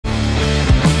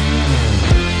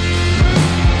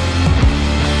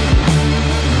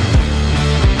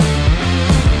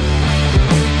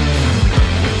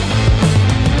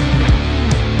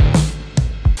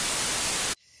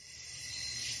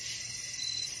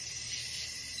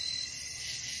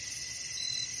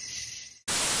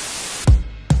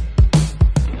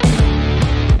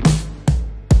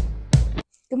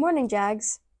morning,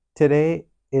 Jags. Today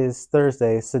is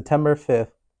Thursday, September 5th,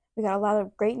 We got a lot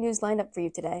of great news lined up for you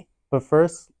today. but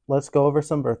first, let's go over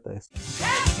some birthdays.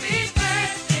 Happy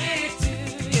birthday to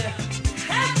you.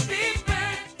 Happy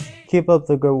birthday. Keep up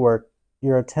the good work.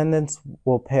 Your attendance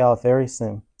will pay off very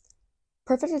soon.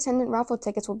 Perfect attendant raffle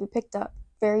tickets will be picked up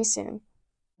very soon.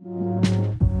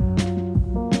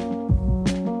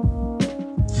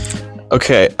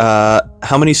 Okay,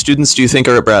 how many students do you think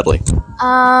are at Bradley?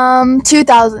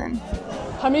 2,000.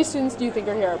 How many students do you think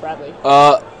are here at Bradley?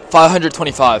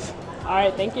 525. All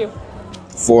right, thank you.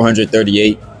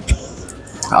 438.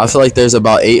 I feel like there's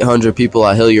about 800 people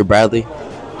at Hilliard Bradley.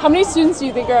 How many students do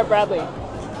you think are at Bradley?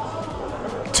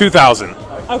 2,000.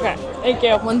 Okay, thank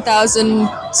you.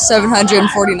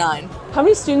 1,749. How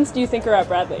many students do you think are at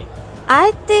Bradley?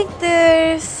 I think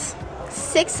there's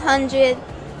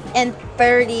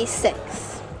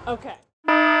 636. Okay.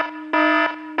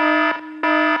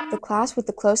 The class with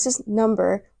the closest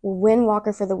number will win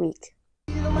Walker for the week.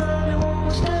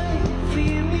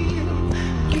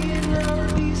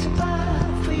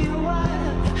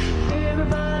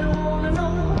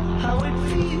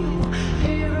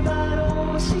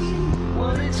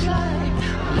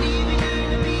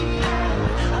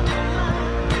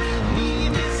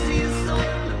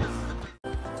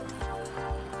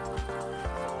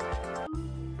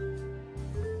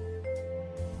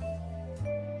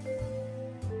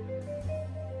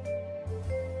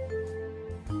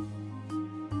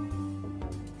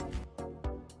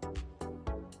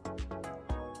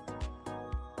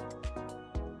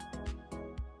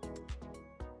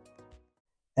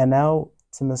 And now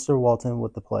to Mr. Walton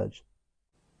with the pledge.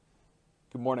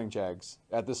 Good morning, Jags.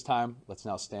 At this time, let's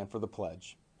now stand for the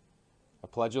pledge. I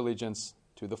pledge allegiance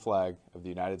to the flag of the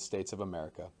United States of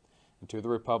America and to the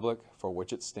republic for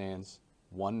which it stands,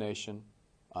 one nation,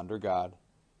 under God,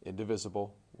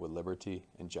 indivisible, with liberty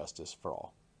and justice for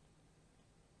all.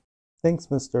 Thanks,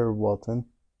 Mr. Walton,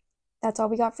 That's all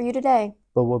we got for you today.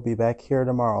 but we'll be back here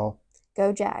tomorrow.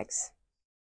 Go Jags.